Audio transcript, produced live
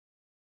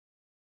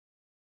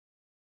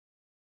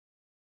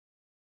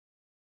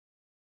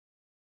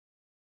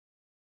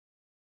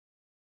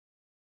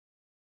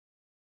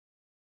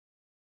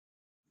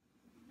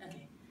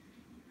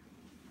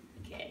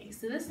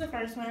So this is the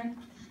first one.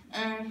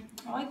 I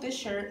like this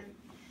shirt.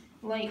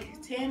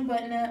 Like tan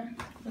button up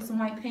with some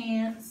white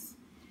pants.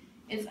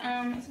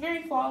 It's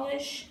very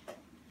fallish,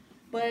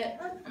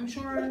 but I'm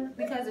sure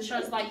because the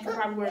shirt's light, you can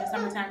probably wear it in the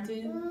summertime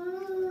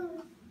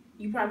too.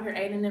 You probably hear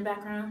Aiden in the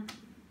background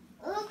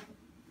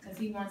because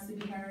he wants to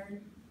be heard.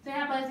 Say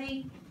hi,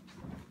 Buzzy.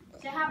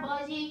 Say hi,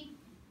 Buzzy.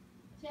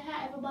 Say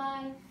hi,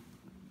 everybody.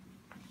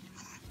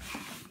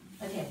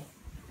 Okay.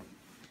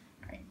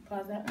 All right,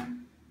 pause that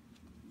one.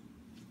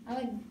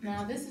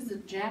 Now this is a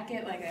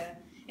jacket,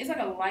 it's like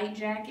a light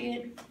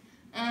jacket.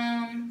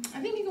 I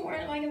think you can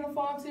wear it like in the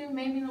fall too,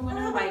 maybe in the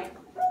winter, like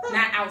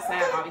not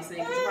outside obviously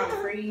because you probably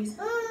freeze.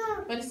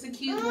 But it's a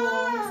cute little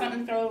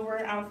something to throw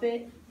over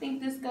outfit. I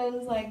think this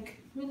goes like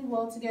really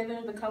well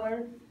together, the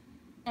color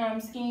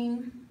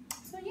scheme.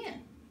 So yeah,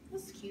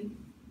 this is cute.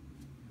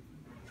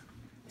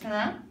 Turn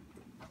around.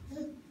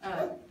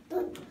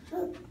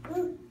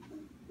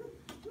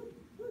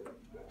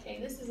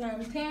 Okay, this is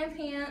tan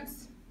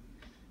pants.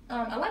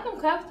 I like them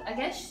cuffed. I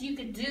guess you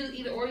could do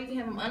either or. You can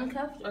have them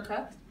uncuffed or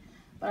cuffed.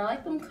 But I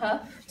like them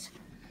cuffed.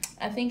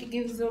 I think it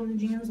gives them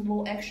jeans a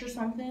little extra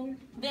something.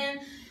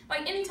 Then,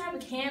 like any type of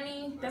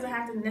cami, doesn't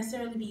have to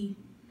necessarily be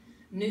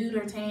nude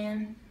or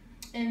tan.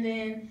 And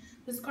then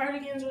this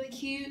cardigan's really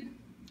cute.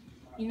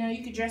 You know,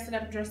 you could dress it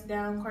up, dress it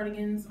down.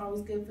 Cardigan's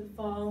always good for the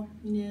fall,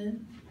 you know.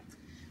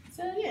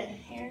 So yeah,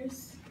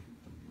 here's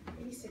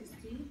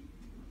 360.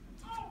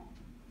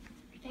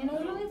 And it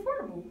was really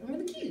affordable and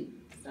really cute.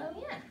 So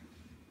yeah.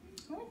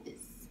 I like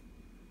this.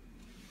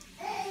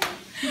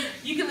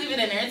 You can leave it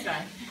in there, it's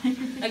fine.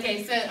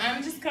 Okay, so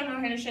I'm just coming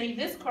over here to show you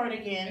this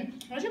cardigan,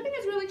 which I think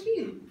is really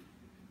cute.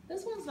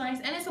 This one's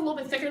nice, and it's a little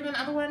bit thicker than the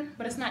other one,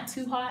 but it's not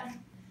too hot.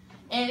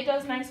 And it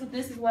goes nice with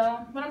this as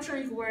well, but I'm sure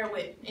you can wear it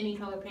with any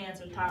color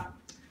pants or top.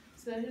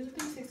 So here's a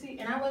 360,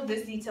 and I love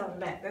this detail in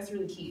the back. That's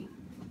really cute.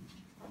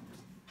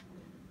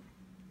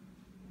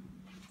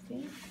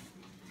 See?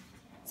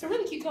 It's a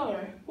really cute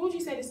color. What would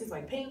you say this is,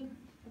 like pink,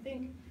 I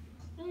think?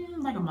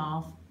 Like a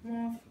mauve.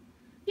 Mauve.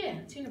 Yeah,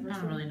 it's universal.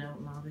 I don't really know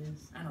what mauve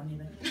is. I don't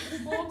either.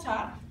 Full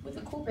top with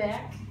a cool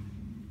back.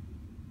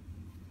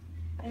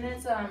 And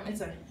it's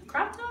a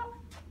crop top?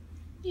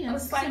 Yeah,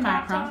 it's like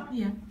crop top.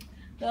 Yeah.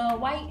 The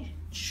white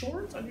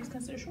shorts, are these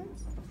considered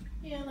shorts?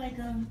 Yeah, like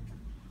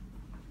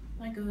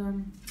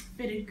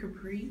fitted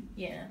capri.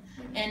 Yeah.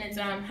 And it's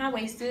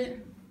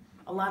high-waisted,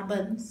 a lot of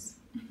buttons.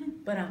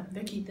 But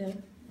they're cute though.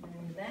 And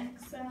on the back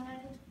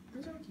side,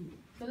 those are cute.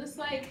 So this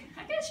like,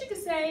 I guess you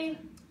could say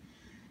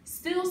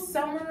still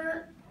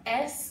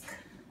summer-esque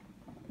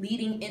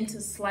leading into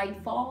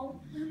slight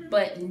fall,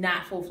 but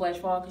not full-fledged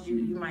fall because it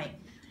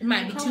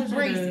might be too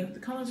breezy. The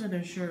colors of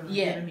their shirt are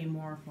giving me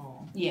more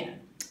fall. Yeah.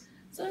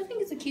 So I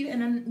think it's a cute,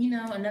 and then, you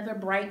know, another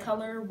bright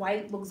color.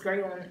 White looks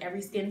great on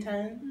every skin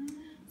tone.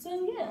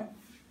 So yeah,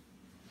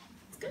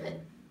 it's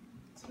good.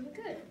 It's really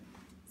good.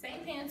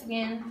 Same pants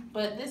again,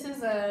 but this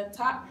is a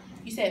top.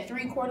 You said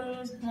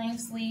 3/4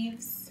 length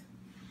sleeves.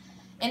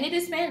 And it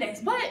is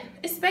spandex, but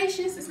it's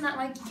spacious. It's not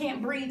like you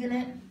can't breathe in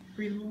it.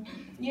 Breathable.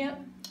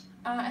 Yep.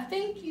 I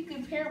think you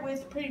can pair it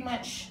with pretty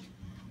much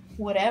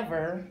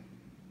whatever.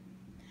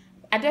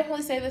 I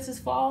definitely say this is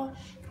fall.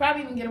 You could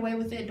probably even get away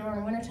with it during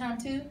the wintertime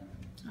too.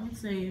 I would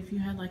say if you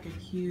had like a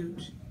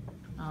cute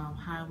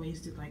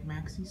high-waisted like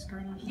maxi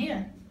skirt or something.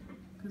 Yeah.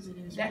 Because it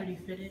is pretty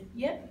fitted.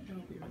 Yep. That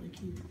would be really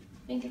cute.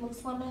 I think it looks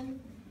slimming,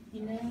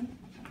 you know.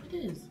 It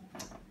is.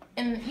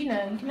 And, you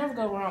know, you can never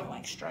go wrong with,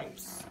 like,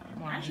 stripes.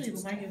 Actually,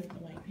 it's like it with the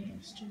white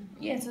pants, too.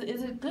 Yeah, so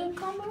is it a good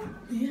combo?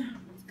 Yeah.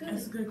 It's good.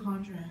 It's a good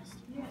contrast.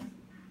 Yeah.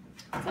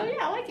 So, yeah,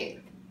 I like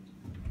it.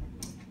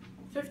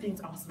 Thrifting's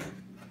awesome.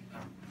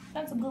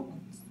 That's some good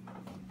ones.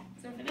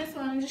 So, for this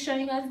one, I'm just showing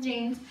you guys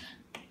jeans.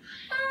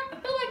 I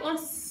feel like on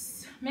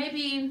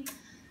maybe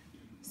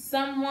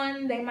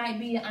someone, they might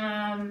be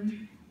a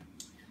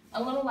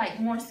little, like,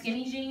 more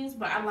skinny jeans,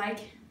 but I like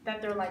that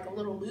they're like a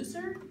little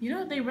looser. You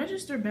know, they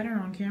register better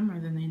on camera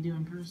than they do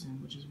in person,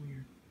 which is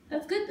weird.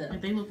 That's good though. Like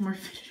they look more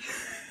fitted.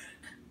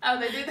 Oh,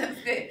 they do? That's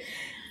good.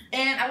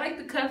 And I like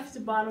the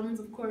cuffed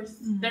bottoms, of course.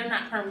 They're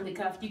not permanently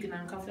cuffed. You can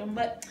uncuff them,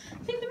 but I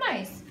think they're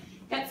nice.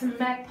 Got some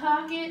back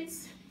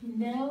pockets.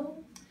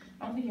 No,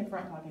 I don't think you have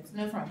front pockets.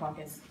 No front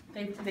pockets.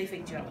 They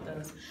faked you out with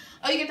those.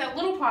 Oh, you get that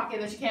little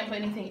pocket that you can't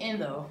put anything in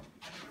though.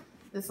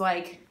 It's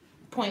like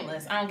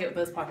pointless. I don't get what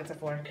those pockets are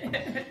for.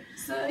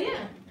 So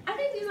yeah. I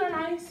think these are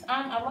nice.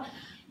 I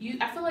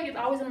feel like it's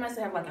always a must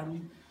to have like a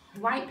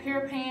light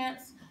pair of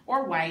pants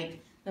or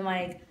white, then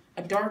like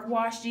a dark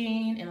wash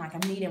jean and like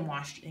a medium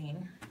wash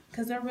jean,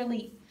 because they're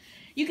really,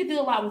 you could do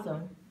a lot with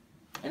them,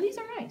 and these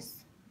are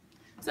nice.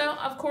 So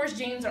of course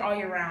jeans are all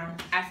year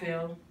round. I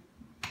don't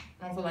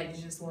feel like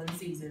it's just one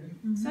season.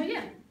 So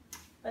yeah,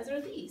 those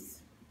are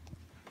these.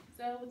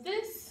 So with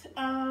this,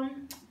 I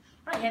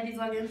already had these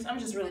leggings. I'm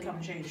just really coming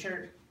to show you the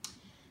shirt.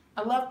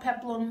 I love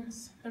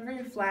peplums. They're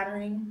very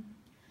flattering.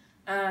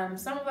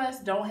 Some of us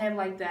don't have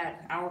like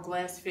that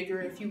hourglass figure,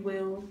 if you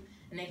will,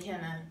 and they kind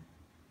of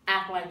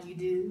act like you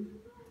do.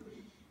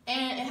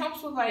 And it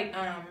helps with like,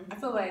 I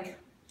feel like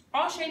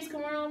all shapes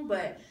come around,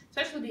 but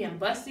especially being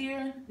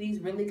bustier, these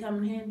really come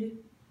in handy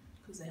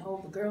because they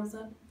hold the girls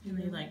up. And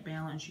they like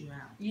balance you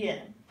out. Yeah.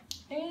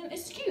 And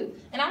it's cute.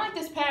 And I like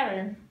this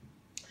pattern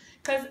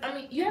because, I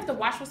mean, you have to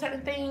watch for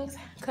certain things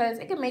because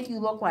it can make you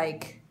look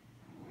like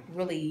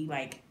really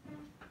like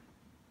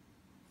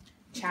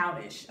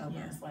childish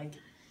almost. Like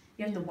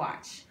you have to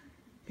watch.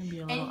 It can be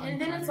a little and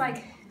then it's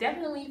like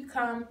definitely you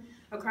come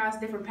across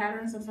different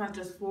patterns. It's not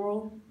just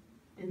floral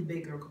in the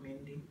big girl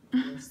community,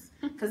 of course,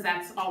 because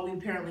that's all we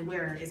apparently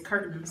wear is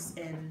curtains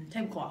and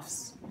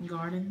tablecloths.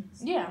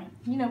 Gardens. Yeah,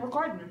 you know, we're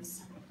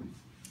gardens.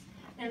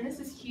 And this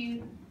is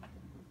cute.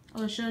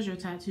 Oh, it shows your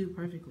tattoo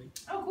perfectly.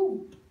 Oh,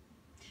 cool.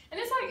 And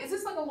it's like, is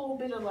this like a little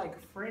bit of like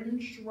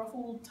fringe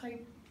ruffled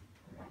type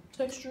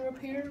texture up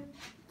here?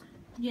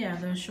 Yeah,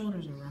 the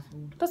shoulders are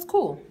ruffled. That's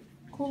cool.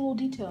 Cool little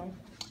detail.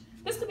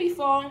 This could be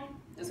fall.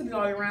 This could be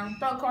all year round.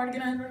 Throw a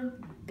cardigan under,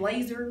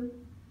 blazer,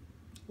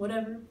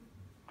 whatever.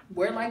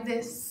 Wear like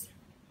this.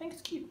 I think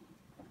it's cute.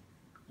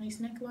 Nice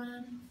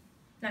neckline.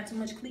 Not too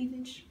much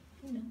cleavage.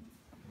 You know.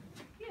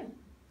 Yeah.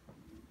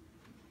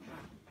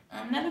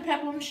 Another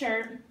peplum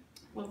shirt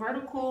with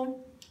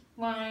vertical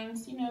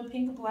lines. You know,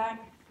 pink and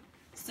black.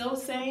 Still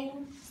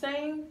same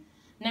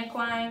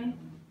neckline.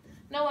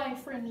 No like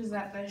fringes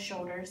at the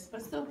shoulders,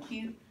 but still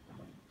cute.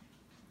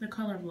 The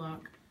color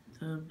block,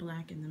 the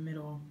black in the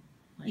middle,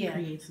 like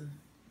creates a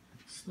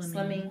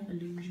slimming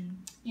illusion.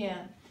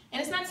 Yeah,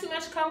 and it's not too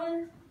much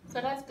color,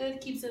 so that's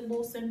good. Keeps it a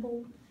little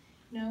simple,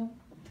 you know.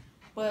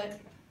 But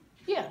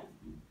yeah,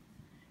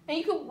 and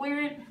you could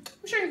wear it.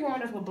 I'm sure you can wear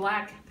this with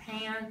black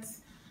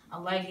pants, a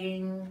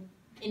legging,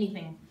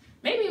 anything.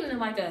 Maybe even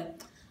like a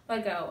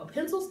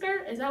pencil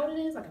skirt. Is that what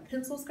it is? Like a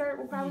pencil skirt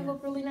will probably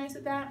look really nice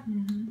with that.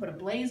 Put a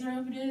blazer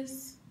over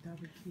this. That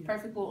would be cute.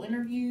 Perfect little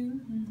interview.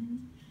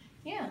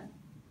 Yeah,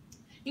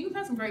 you can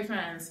find some great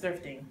finds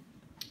thrifting.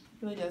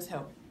 Really does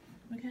help.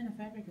 What kind of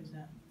fabric is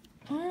that?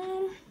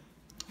 What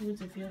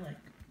does it feel like?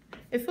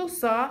 It feels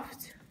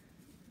soft.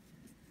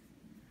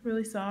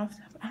 Really soft.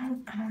 I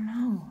don't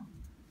know.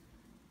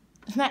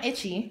 It's not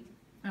itchy.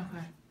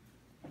 Okay.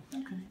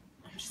 I'm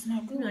just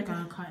not good. Maybe like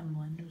a cotton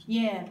blend or something.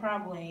 Yeah,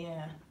 probably,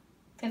 yeah.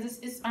 Cause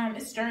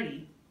it's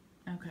sturdy.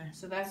 Okay.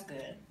 So that's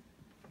good.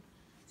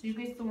 So you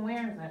get some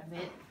wear of that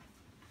bit.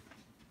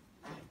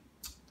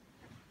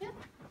 Yeah.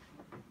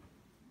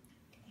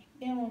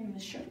 Yeah, on the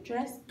shirt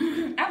dress.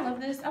 I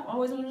love this. I've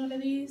always wanted one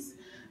of these.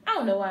 I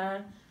don't know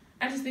why.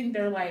 I just think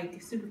they're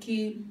like super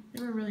cute.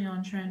 They were really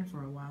on trend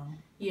for a while.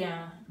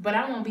 Yeah, but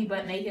I don't want to be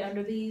butt naked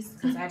under these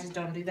because I just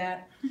don't do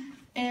that.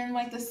 And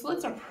like the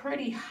slits are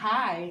pretty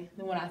high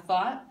than what I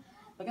thought.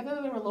 Like I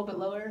thought they were a little bit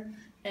lower.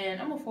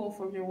 And I'm a full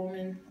 4-year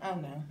woman. Oh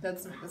no,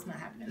 that's not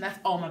happening. That's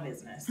all my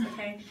business,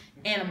 okay?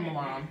 And I'm a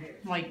mom.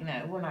 Like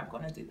no, we're not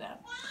going to do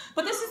that.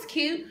 But this is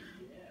cute.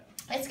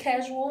 It's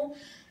casual.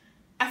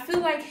 I feel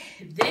like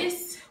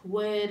this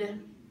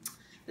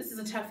is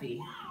a toughie.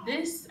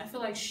 This I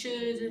feel like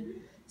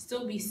should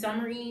still be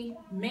summery,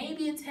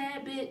 maybe a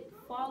tad bit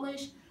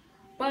fallish,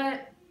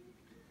 but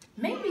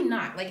maybe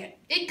not. Like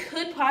it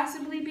could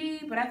possibly be,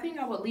 but I think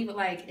I would leave it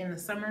like in the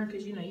summer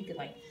because you know you could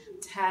like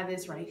tie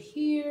this right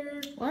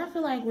here. Well, I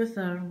feel like with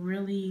a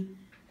really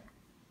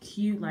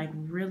cute, like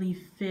really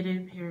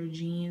fitted pair of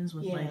jeans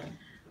with like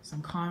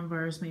some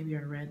Converse, maybe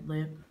a red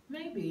lip,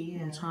 maybe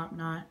and top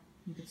knot,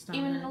 you could style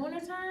even that. in the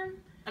wintertime.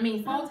 I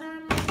mean fall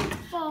time.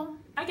 Fall.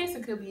 I guess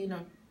it could be, you know,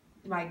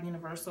 like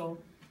universal.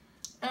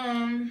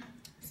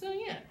 So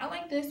yeah, I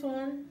like this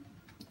one.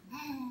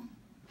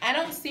 I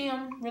don't see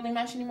them really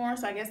much anymore,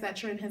 so I guess that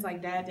trend has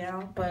like died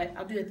down. But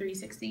I'll do a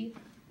 360.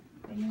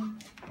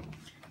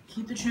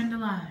 Keep the trend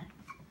alive.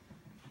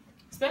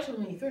 Especially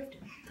when you're thrifting,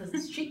 because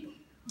it's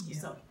cheap.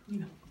 So, you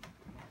know.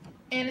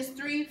 And it's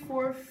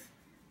 3/4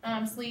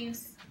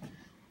 sleeves,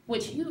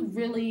 which you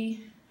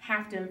really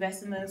have to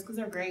invest in those because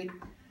they're great.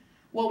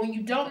 Well, when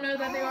you don't know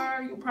that they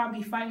are, you'll probably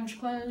be fighting with your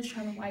clothes,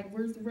 trying to like,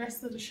 where's the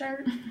rest of the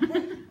shirt?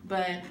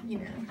 But, you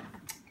know,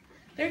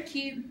 they're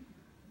cute,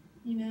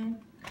 you know.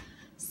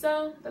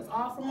 So, that's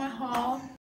all for my haul.